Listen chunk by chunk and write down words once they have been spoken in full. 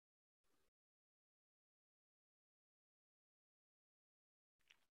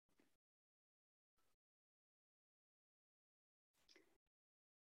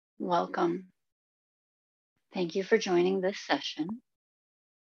Welcome. Thank you for joining this session.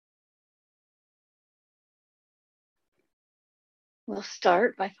 We'll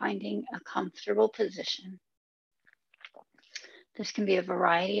start by finding a comfortable position. This can be a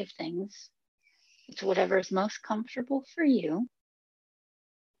variety of things. It's whatever is most comfortable for you.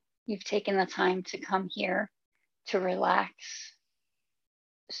 You've taken the time to come here to relax.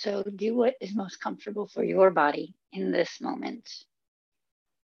 So do what is most comfortable for your body in this moment.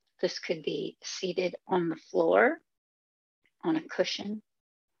 This could be seated on the floor, on a cushion,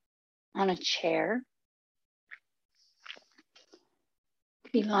 on a chair. It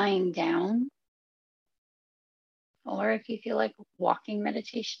could be lying down, or if you feel like walking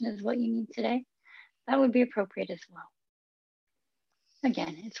meditation is what you need today, that would be appropriate as well.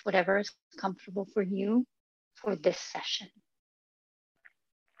 Again, it's whatever is comfortable for you for this session.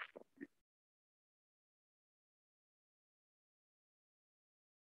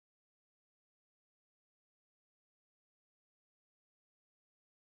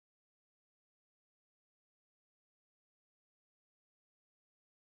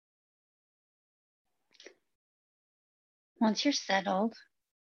 Once you're settled,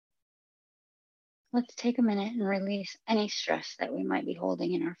 let's take a minute and release any stress that we might be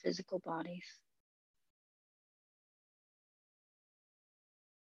holding in our physical bodies.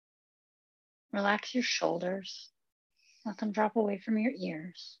 Relax your shoulders. Let them drop away from your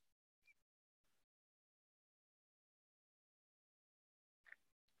ears.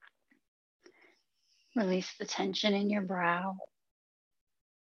 Release the tension in your brow.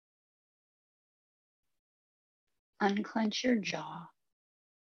 Unclench your jaw.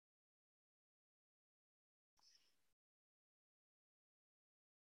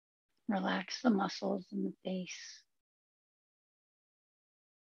 Relax the muscles in the face.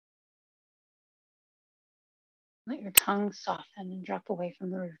 Let your tongue soften and drop away from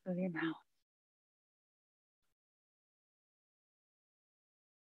the roof of your mouth.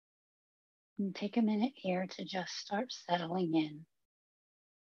 And take a minute here to just start settling in.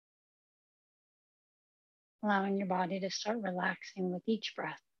 Allowing your body to start relaxing with each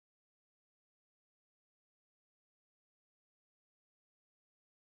breath.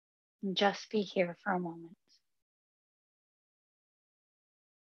 And just be here for a moment.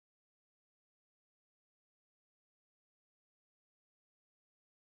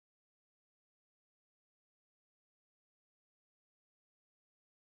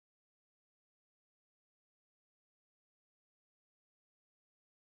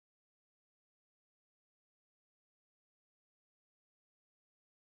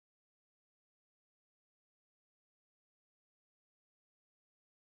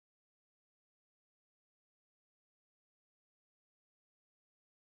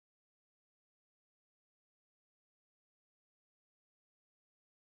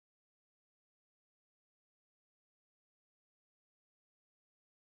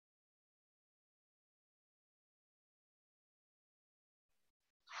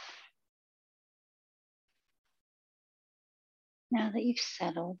 Now that you've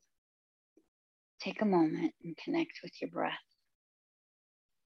settled, take a moment and connect with your breath.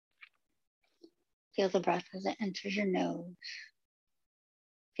 Feel the breath as it enters your nose,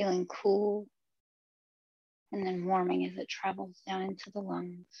 feeling cool and then warming as it travels down into the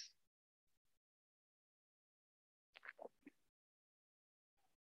lungs.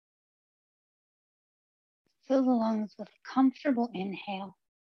 Fill the lungs with a comfortable inhale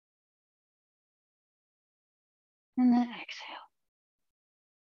and then exhale.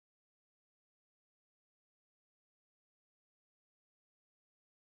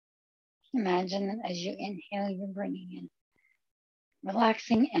 Imagine that as you inhale, you're bringing in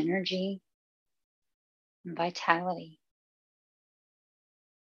relaxing energy and vitality.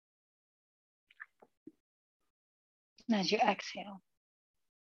 And as you exhale,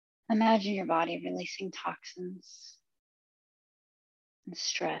 imagine your body releasing toxins and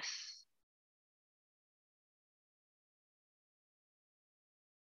stress.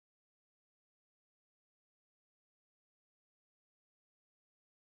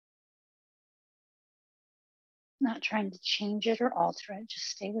 Not trying to change it or alter it, just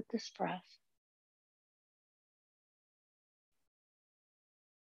stay with this breath.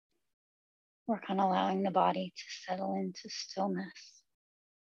 Work on allowing the body to settle into stillness.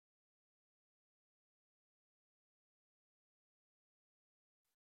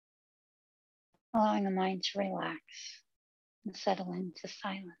 Allowing the mind to relax and settle into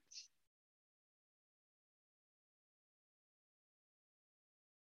silence.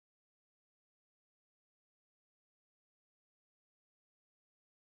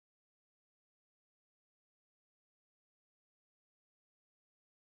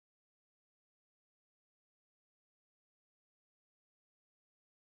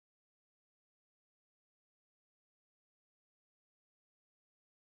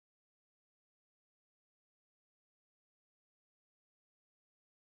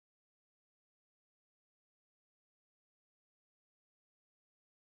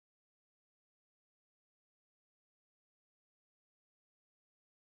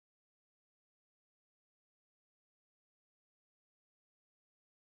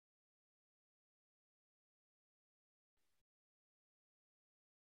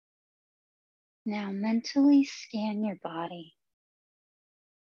 Now mentally scan your body,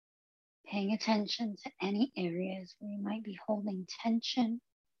 paying attention to any areas where you might be holding tension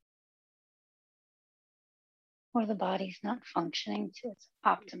or the body's not functioning to its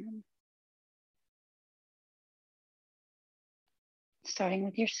optimum. Starting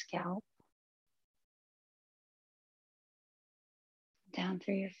with your scalp, down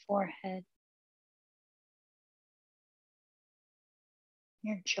through your forehead,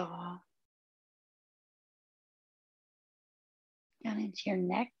 your jaw, down into your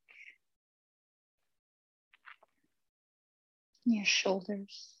neck, your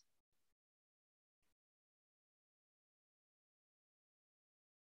shoulders,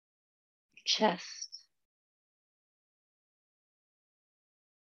 your chest,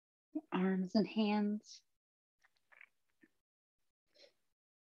 your arms and hands,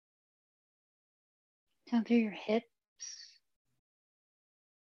 down through your hips,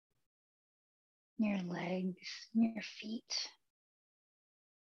 your legs, your feet.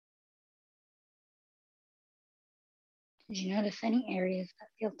 Did you notice any areas that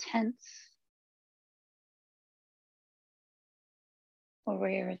feel tense or where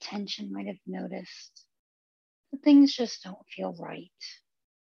your attention might have noticed that things just don't feel right?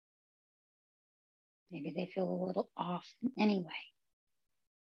 Maybe they feel a little off in any way.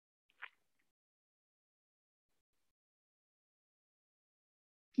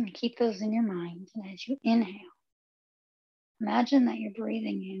 And keep those in your mind. And as you inhale, imagine that you're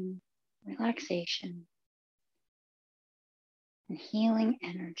breathing in relaxation and healing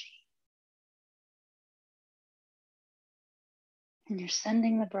energy. And you're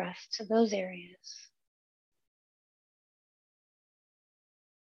sending the breath to those areas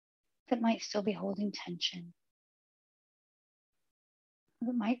that might still be holding tension,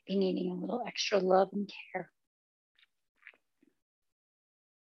 that might be needing a little extra love and care.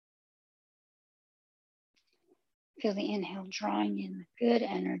 Feel the inhale drawing in the good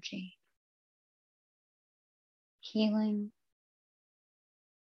energy, healing,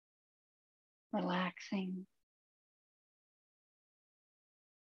 relaxing.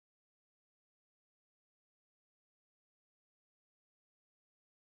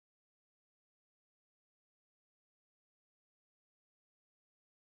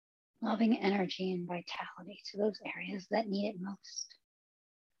 Loving energy and vitality to those areas that need it most.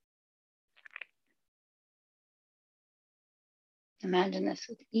 Imagine this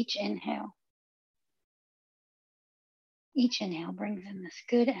with each inhale. Each inhale brings in this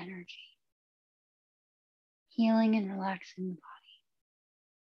good energy, healing and relaxing the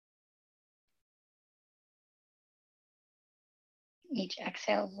body. Each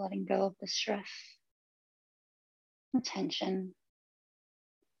exhale is letting go of the stress, the tension,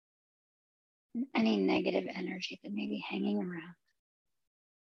 and any negative energy that may be hanging around.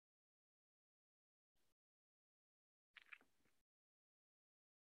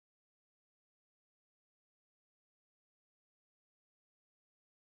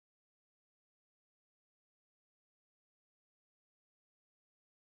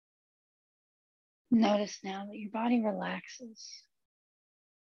 Notice now that your body relaxes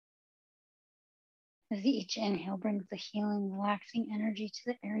as each inhale brings the healing, relaxing energy to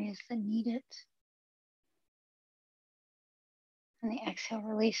the areas that need it. And the exhale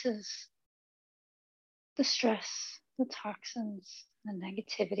releases the stress, the toxins, the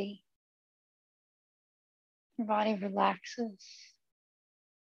negativity. Your body relaxes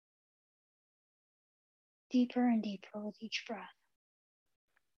deeper and deeper with each breath.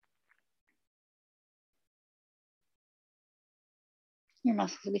 Your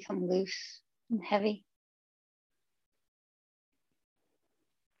muscles become loose and heavy.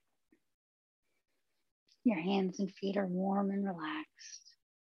 Your hands and feet are warm and relaxed.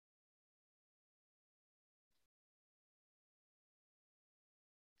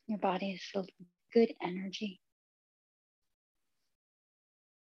 Your body is filled with good energy.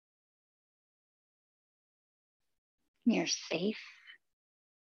 You're safe.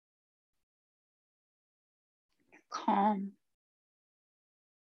 You're calm.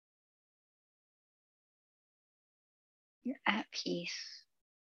 You're at peace.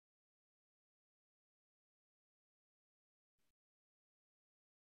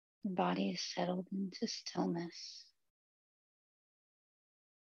 Your body is settled into stillness.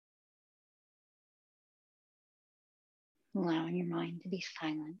 Allowing your mind to be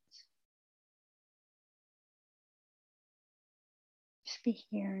silent. Just be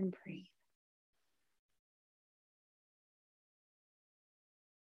here and breathe.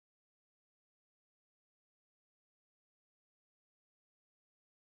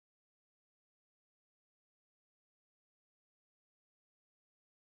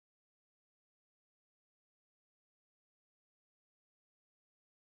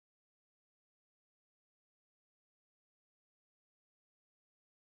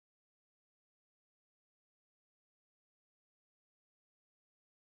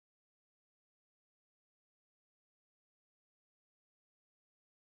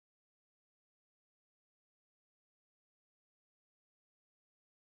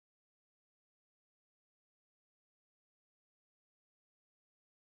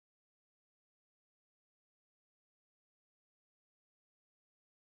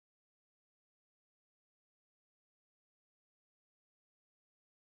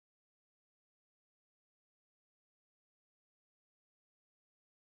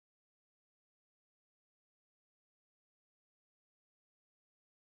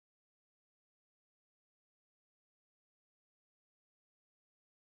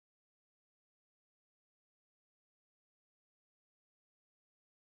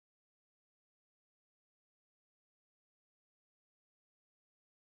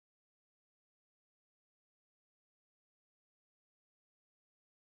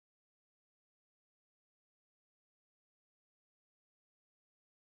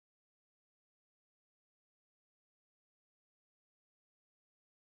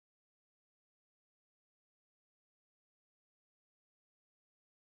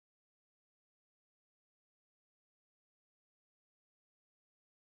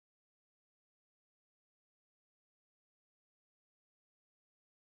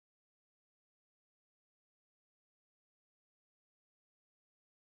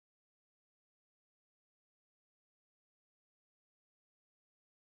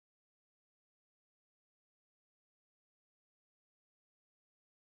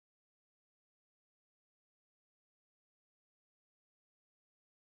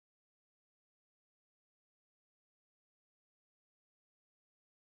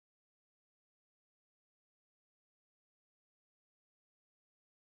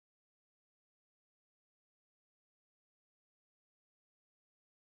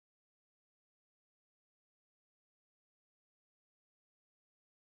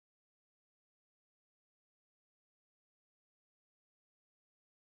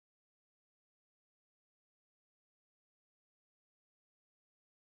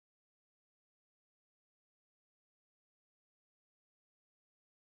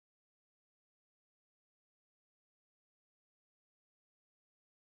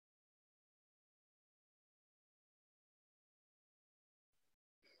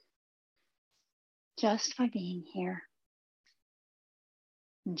 just by being here,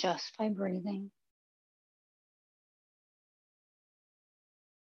 just by breathing,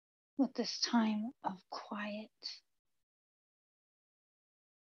 with this time of quiet,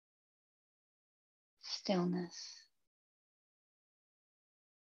 stillness,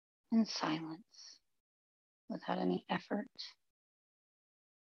 and silence, without any effort,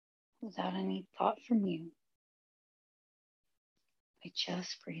 without any thought from you, by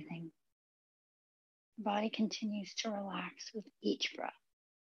just breathing. The body continues to relax with each breath.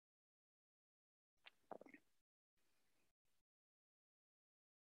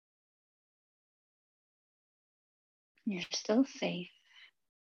 You're still safe.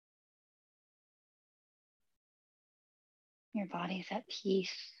 Your body's at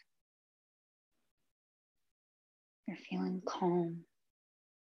peace. You're feeling calm,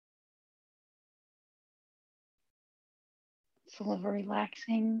 full of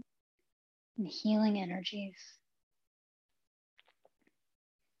relaxing and healing energies.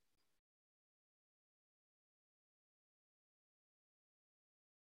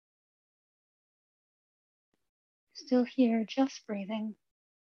 Still here, just breathing.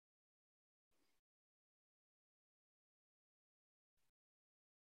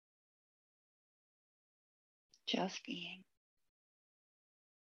 Just being.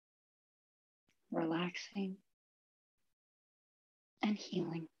 Relaxing and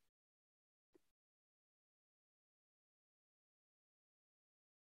healing.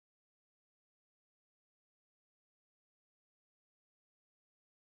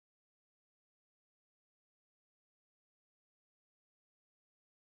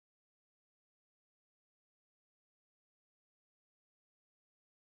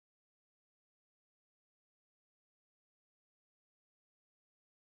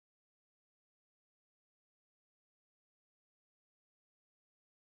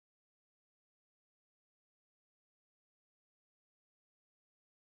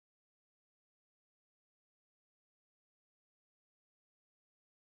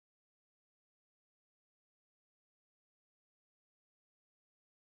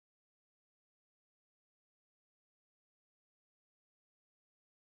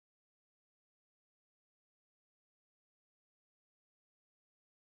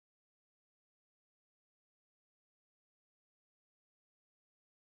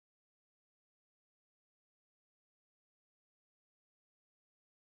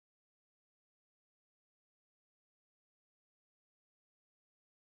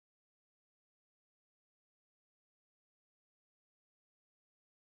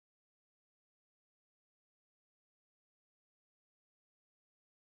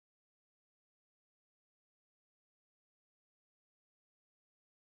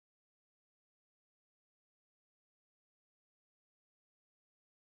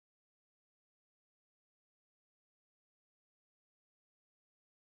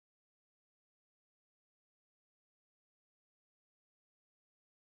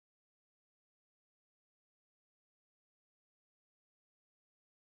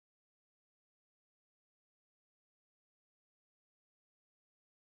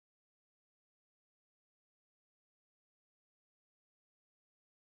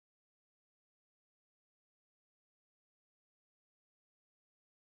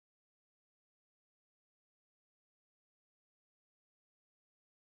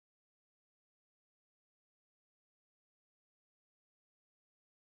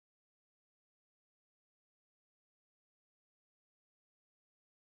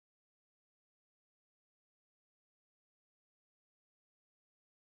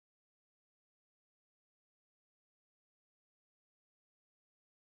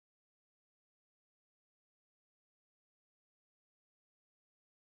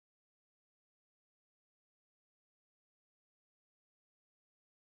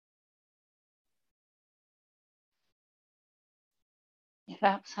 If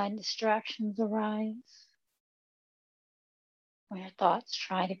outside distractions arise, or your thoughts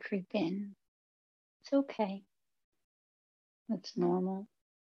try to creep in, it's okay. It's normal.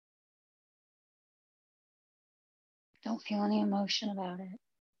 Don't feel any emotion about it.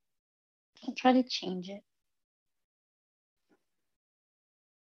 Don't try to change it.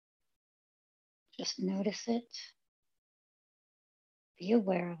 Just notice it. Be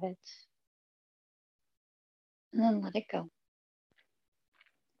aware of it. And then let it go.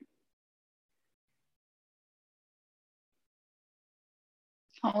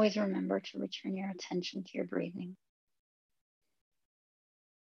 Always remember to return your attention to your breathing.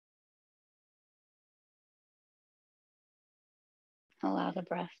 Allow the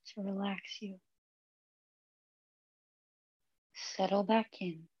breath to relax you. Settle back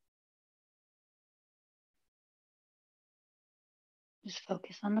in. Just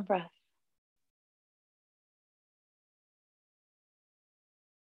focus on the breath.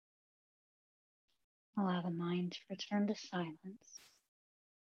 Allow the mind to return to silence.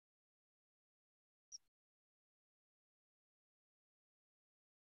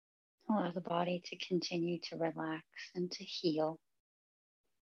 Allow the body to continue to relax and to heal.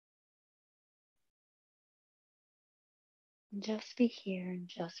 And just be here and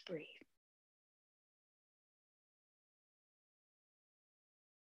just breathe.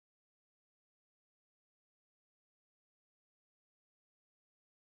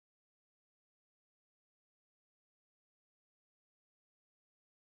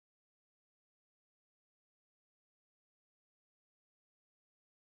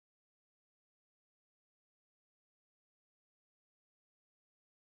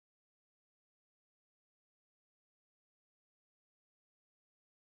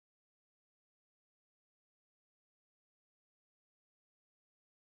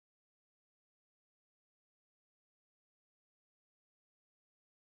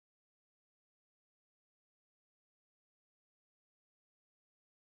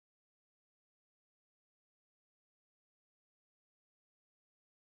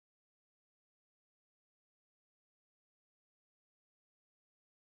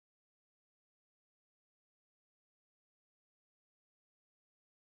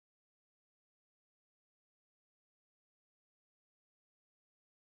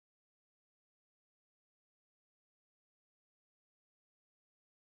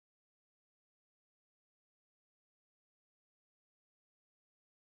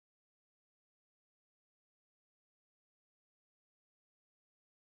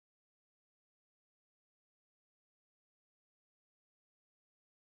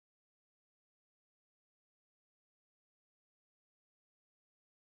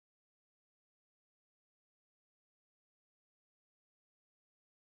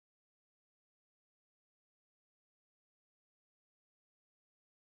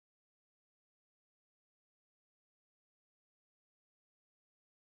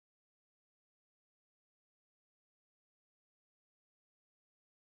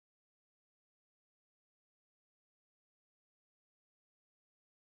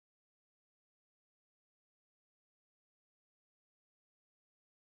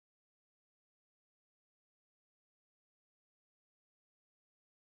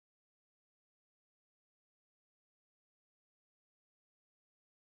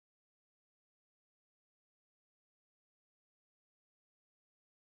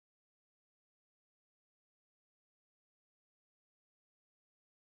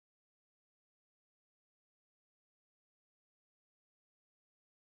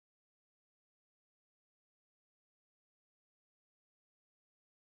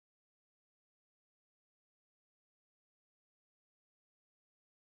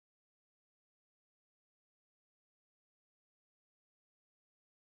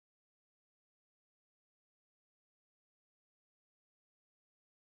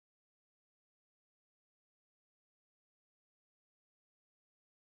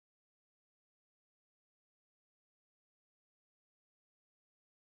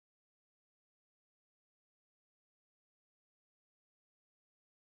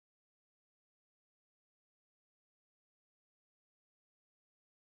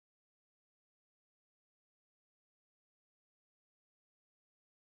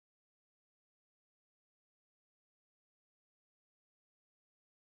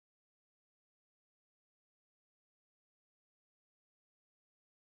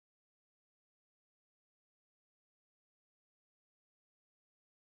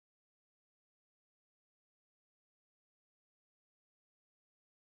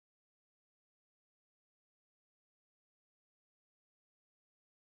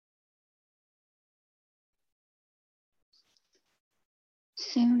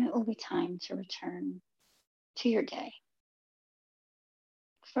 Soon it will be time to return to your day.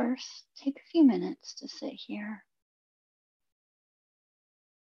 First, take a few minutes to sit here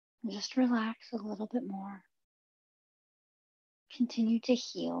and just relax a little bit more. Continue to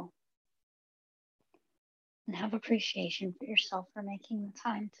heal and have appreciation for yourself for making the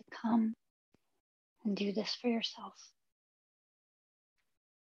time to come and do this for yourself.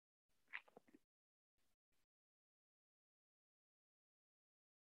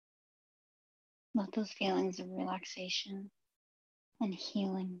 Let those feelings of relaxation and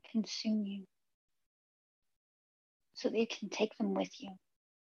healing consume you so that you can take them with you.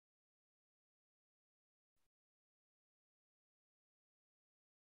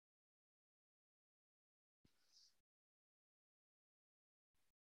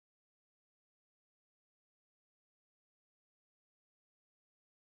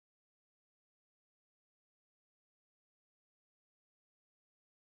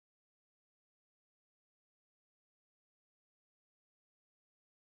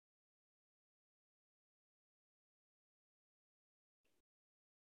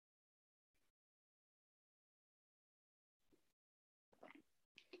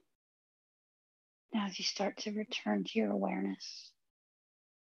 Now, as you start to return to your awareness,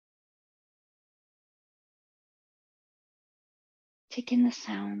 take in the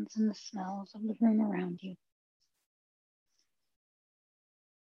sounds and the smells of the room around you.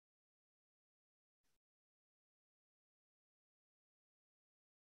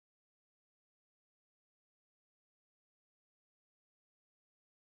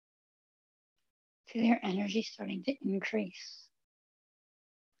 Feel your energy starting to increase.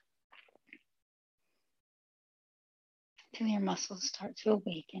 Feel your muscles start to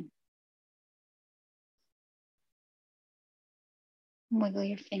awaken. Wiggle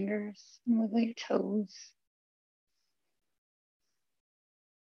your fingers and wiggle your toes.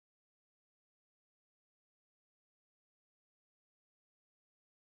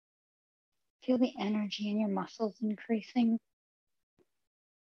 Feel the energy in your muscles increasing.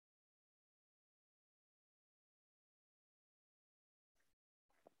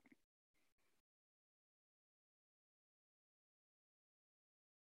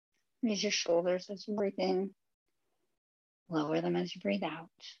 Raise your shoulders as you breathe in. Lower them as you breathe out.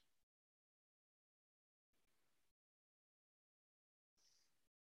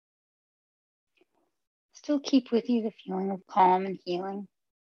 Still keep with you the feeling of calm and healing.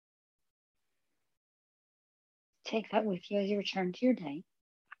 Take that with you as you return to your day.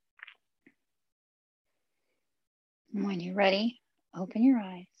 And when you're ready, open your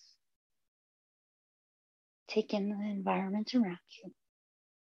eyes. Take in the environment around you.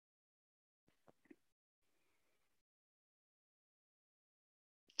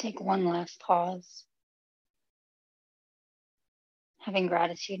 Take one last pause, having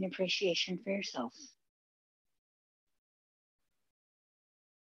gratitude and appreciation for yourself.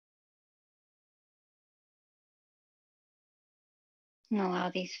 And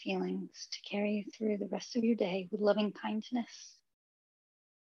allow these feelings to carry you through the rest of your day with loving kindness.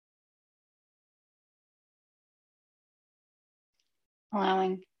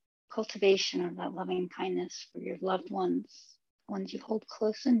 Allowing cultivation of that loving kindness for your loved ones you hold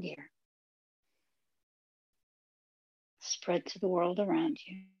close and dear. Spread to the world around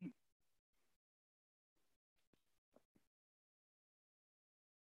you.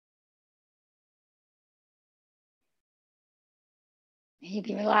 May you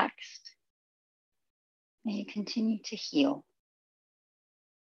be relaxed. May you continue to heal.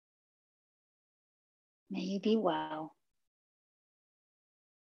 May you be well.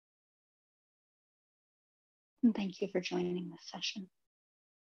 And thank you for joining this session.